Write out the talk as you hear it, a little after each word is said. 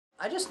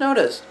I just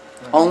noticed.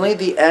 Only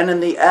the N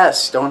and the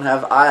S don't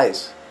have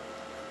eyes.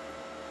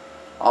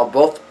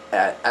 Both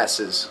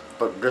S's,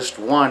 but just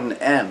one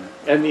N.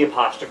 And the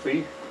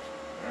apostrophe.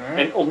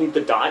 And only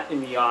the dot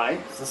in the I.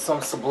 Is this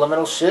some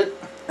subliminal shit?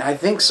 I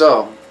think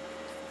so.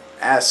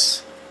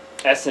 S.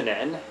 S and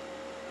N.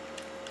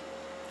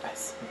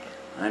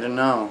 I don't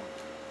know.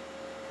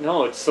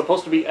 No, it's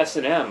supposed to be S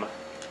and M.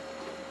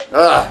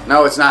 Ugh,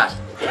 no, it's not.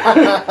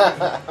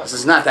 This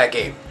is not that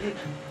game.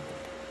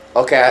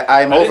 Okay,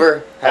 I'm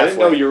over halfway. I didn't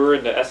know you were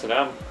into S and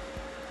M.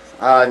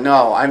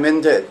 No, I'm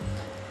into...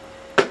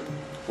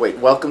 Wait,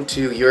 welcome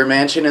to your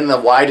mansion and the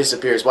Y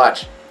disappears.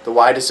 Watch. The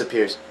Y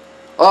disappears.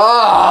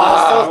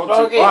 Oh! So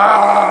spooky.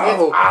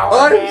 Wow!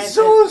 I'm mansion.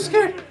 so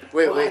scared.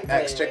 Wait,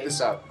 X, check this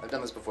out. I've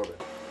done this before,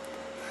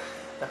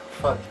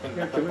 but...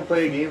 Can we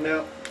play a game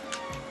now?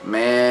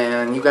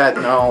 Man, you got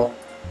no...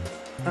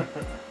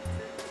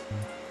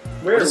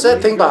 Where What is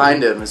that thing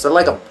behind him? Is that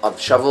like a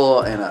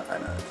shovel and a...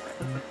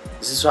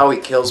 Is this how he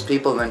kills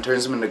people and then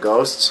turns them into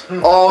ghosts?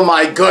 Oh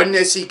my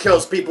goodness, he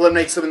kills people and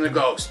makes them into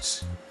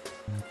ghosts.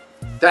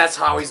 That's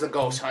how he's the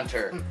ghost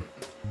hunter.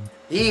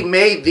 He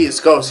made these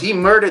ghosts. He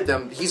murdered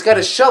them. He's got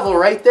a shovel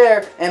right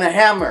there and a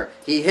hammer.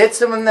 He hits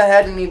them in the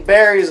head and he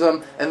buries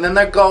them, and then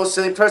they're ghosts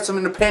and he puts them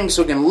in a painting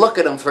so he can look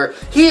at them for...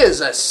 He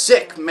is a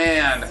sick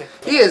man.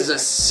 He is a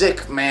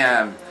sick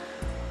man.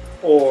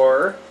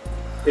 Or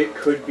it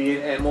could be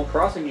an Animal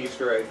Crossing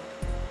Easter egg.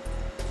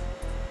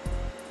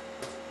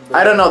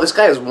 I don't know. This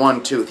guy has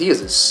one tooth. He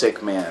is a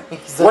sick man.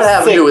 He's a What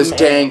happened to his sick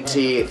dang man.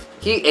 teeth?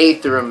 He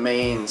ate the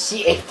remains.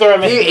 He ate the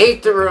remains. He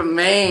ate the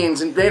remains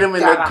and made them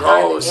into Gotta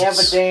hide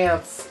ghosts.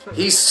 evidence.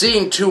 He's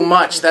seen too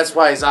much. That's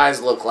why his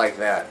eyes look like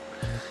that.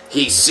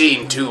 He's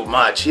seen too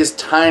much. He has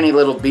tiny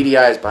little beady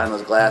eyes behind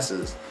those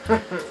glasses.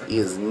 He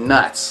is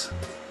nuts.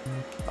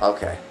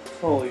 Okay.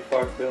 Holy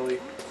fuck, Billy.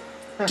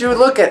 Dude,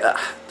 look at...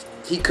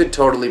 he could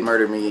totally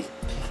murder me.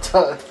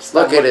 Just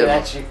Look at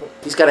him. you.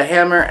 He's got a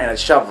hammer and a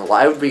shovel.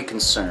 I would be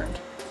concerned.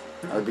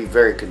 I would be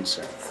very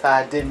concerned.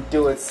 I didn't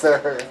do it,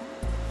 sir.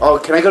 Oh,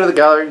 can I go to the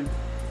gallery?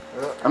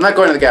 I'm not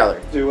going to the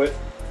gallery. Do it.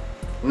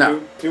 No.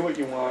 Do what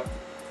you want.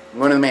 I'm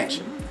going to the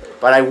mansion.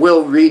 But I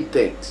will read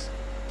things.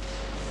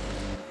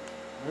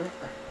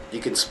 You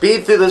can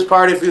speed through this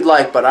part if you'd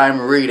like, but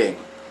I'm reading.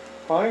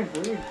 Fine,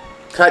 read.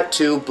 Cut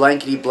to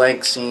blankety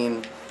blank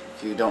scene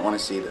if you don't want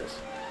to see this.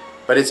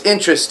 But it's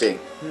interesting.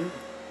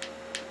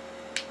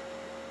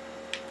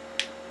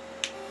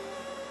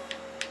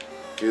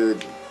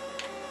 Dude.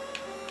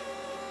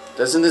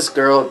 Doesn't this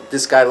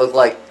guy look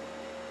like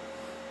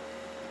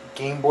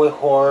Game Boy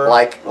horror.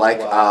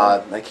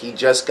 like he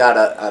just got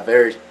a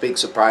very big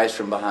surprise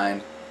from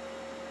behind.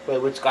 Wait,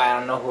 which guy? I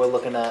don't know who we're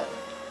looking at.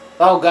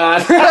 Oh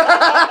God.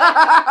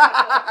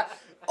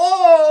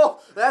 Oh,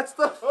 that's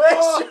the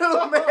face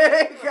you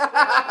make.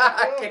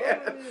 I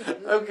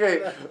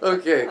can't.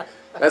 Okay.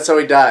 That's how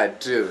he died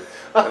too.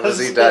 That was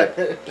he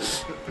died.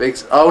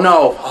 Oh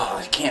no! Oh,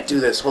 I can't do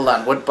this. Hold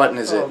on. What button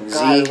is it? Oh,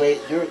 God, Z. wait,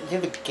 you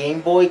have a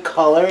Game Boy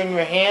Color in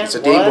your hand? It's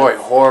a Game Boy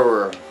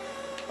horror.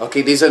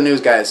 Okay, these are the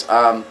news guys.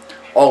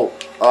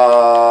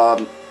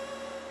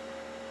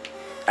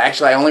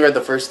 Actually, I only read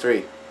the first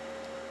 3.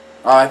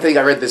 Oh, I think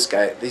I read this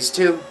guy. These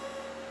 2.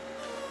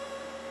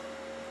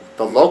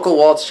 The local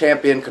waltz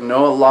champion can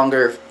no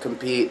longer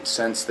compete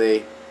since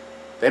they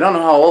don't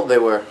know how old they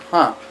were.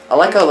 Huh. I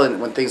like how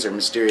when things are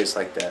mysterious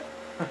like that.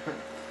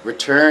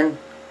 Return.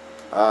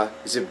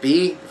 Is it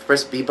B? If you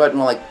press the B button,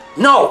 we're like,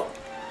 no!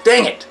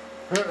 Dang it!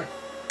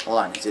 Hold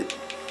on, is it...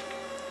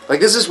 Like,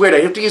 this is weird.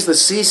 I have to use the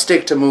C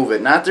stick to move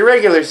it, not the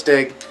regular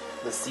stick.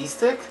 The C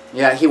stick?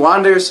 Yeah, he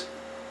wanders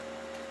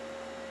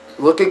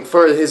looking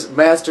for his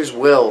master's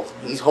will.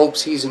 He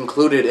hopes he's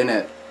included in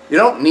it. You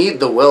don't need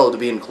the will to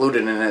be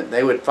included in it.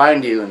 They would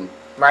find you and...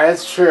 Right,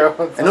 that's true.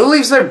 And who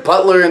leaves their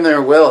butler in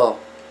their will?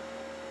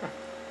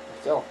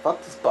 Yo,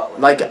 fuck this butler.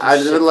 Like,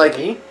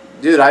 Me?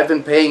 dude, I've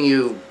been paying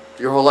you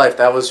your whole life.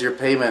 That was your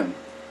payment.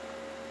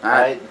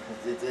 Right,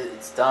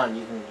 it's done.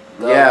 You can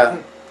go. Yeah.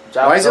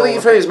 Job's Why is he looking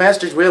over. for his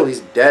master's will?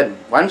 He's dead.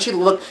 Why don't you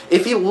look...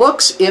 If he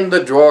looks in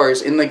the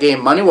drawers in the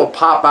game, money will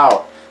pop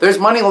out. There's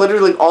money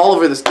literally all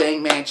over this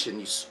dang mansion,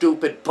 you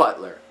stupid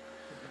butler.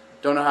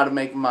 Don't know how to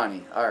make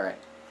money. Alright.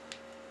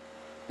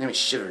 Give me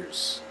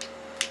shivers.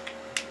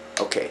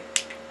 Okay.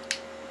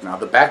 Now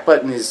the back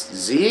button is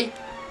Z?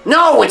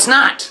 No, it's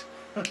not!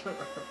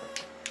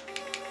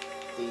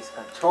 These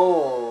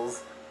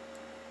controls.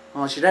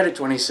 Oh, she died at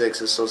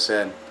 26. It's so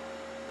sad.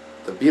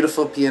 The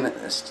beautiful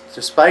pianist.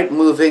 Despite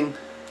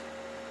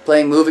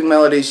playing moving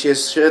melodies, she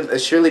has a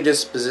surely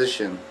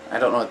disposition. I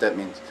don't know what that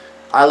means.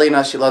 Oddly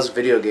enough, she loves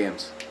video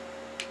games.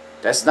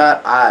 That's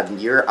not odd.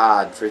 You're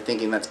odd for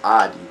thinking that's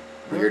odd,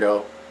 you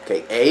weirdo.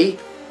 Okay, A?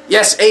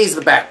 Yes, A's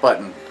the back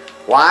button.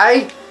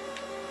 Why?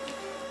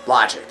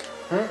 Logic.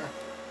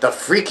 The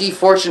freaky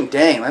fortune...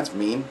 Dang, that's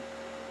mean.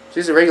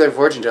 She's a regular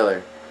fortune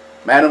teller.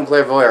 Madame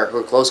Clairvoyeur,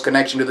 her close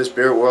connection to the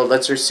spirit world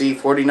lets her see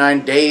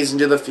 49 days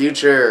into the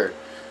future.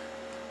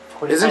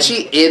 Isn't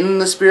she in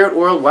the spirit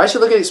world? Why is she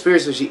looking at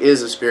spirits if she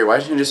is a spirit? Why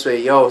shouldn't she just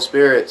say, yo,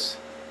 spirits?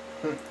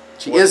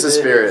 She is a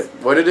spirit.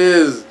 What it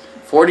is.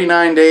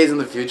 49 days in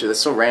the future. That's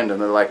so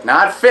random. They're like,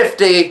 not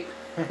 50,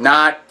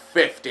 not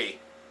 50.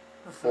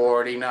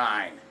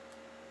 49.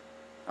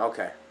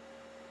 Okay.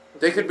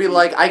 They could be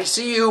like, I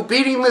see you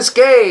beating this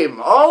game.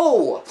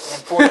 Oh! In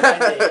 49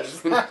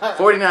 days.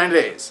 49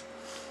 days.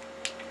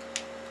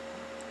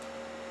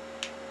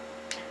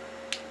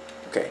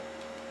 Okay.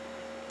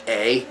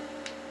 A.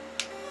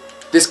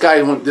 This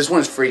guy, this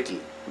one's freaky.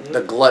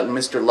 The glutton,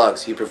 Mr.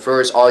 Lux. He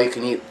prefers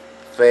all-you-can-eat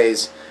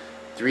phase,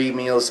 3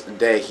 meals a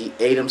day. He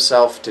ate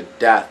himself to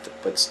death,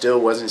 but still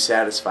wasn't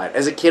satisfied.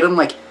 As a kid, I'm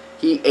like,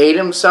 he ate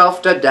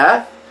himself to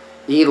death?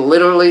 He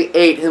literally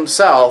ate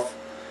himself.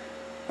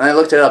 And I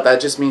looked it up.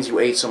 That just means you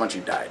ate so much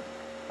you died.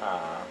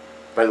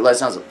 But that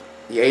sounds.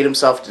 He ate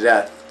himself to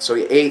death. So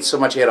he ate so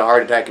much he had a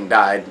heart attack and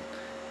died.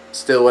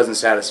 Still wasn't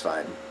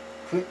satisfied.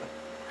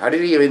 How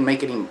did he even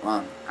make any?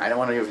 I don't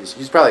want to know if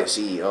he's probably a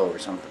CEO or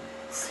something.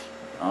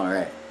 All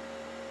right.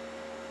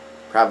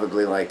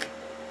 Probably like.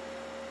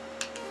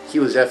 He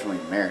was definitely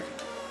American.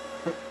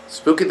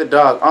 Spooky the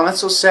dog. Oh,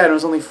 that's so sad. It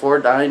was only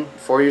 4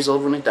 years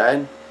old when he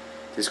died.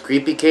 This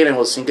creepy canine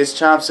will sink his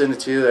chops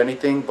into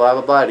anything, blah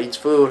blah blah. It eats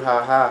food,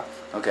 ha ha.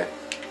 Okay.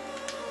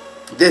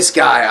 This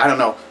guy, I don't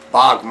know,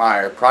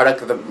 Bogmeyer,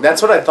 product of the.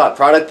 That's what I thought.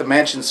 Product of the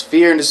mansion's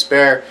fear and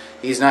despair.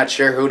 He's not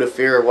sure who to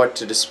fear or what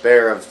to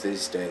despair of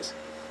these days.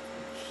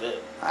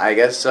 Shit. I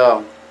guess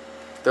so.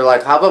 They're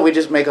like, how about we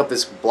just make up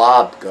this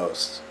blob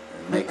ghost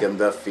and make him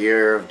the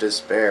fear of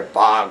despair,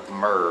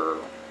 Bogmer.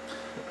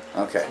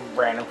 Okay. Some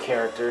random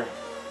character.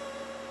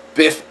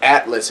 Biff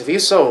Atlas. If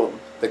he's so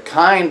the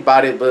kind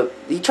body, but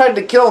he tried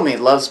to kill me.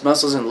 Loves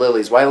mussels and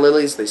lilies. Why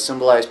lilies? They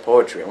symbolize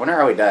poetry. I wonder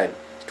how he died.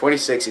 He's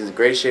 26. He's in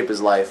great shape of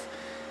his life.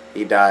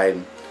 He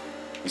died.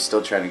 He's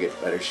still trying to get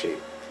better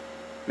shape.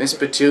 Miss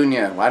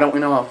Petunia. Why don't we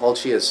know how old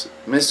she is?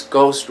 Miss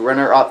Ghost,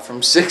 runner-up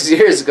from 6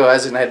 years ago,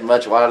 hasn't had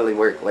much modeling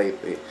work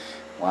lately.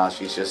 Wow,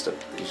 she's just a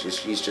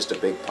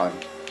big pun.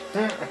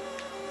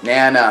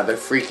 Nana, the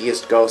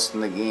freakiest ghost in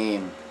the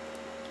game.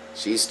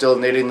 She's still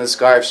knitting the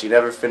scarf she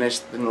never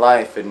finished in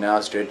life and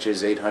now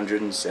stretches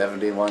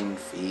 871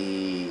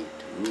 feet.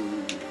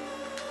 Ooh.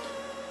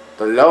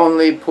 The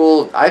lonely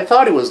pool. I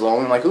thought he was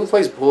lonely. Like, who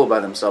plays pool by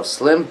themselves?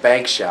 Slim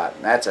Bankshot.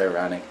 That's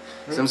ironic.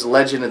 Slim's a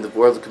legend in the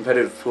world of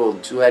competitive pool.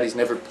 Too bad he's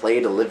never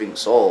played a living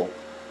soul.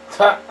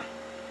 I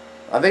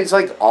think it's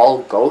like all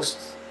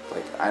ghosts.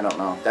 Like, I don't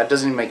know. That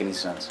doesn't even make any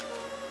sense.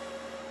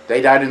 They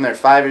died when they're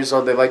 5 years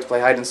old. They like to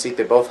play hide and seek.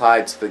 They both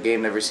hide, so the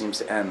game never seems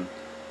to end.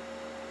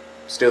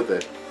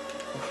 Stupid.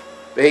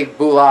 Big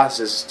Boo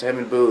losses, Tim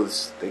and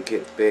Booths. They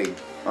get big.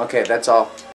 Okay, that's all.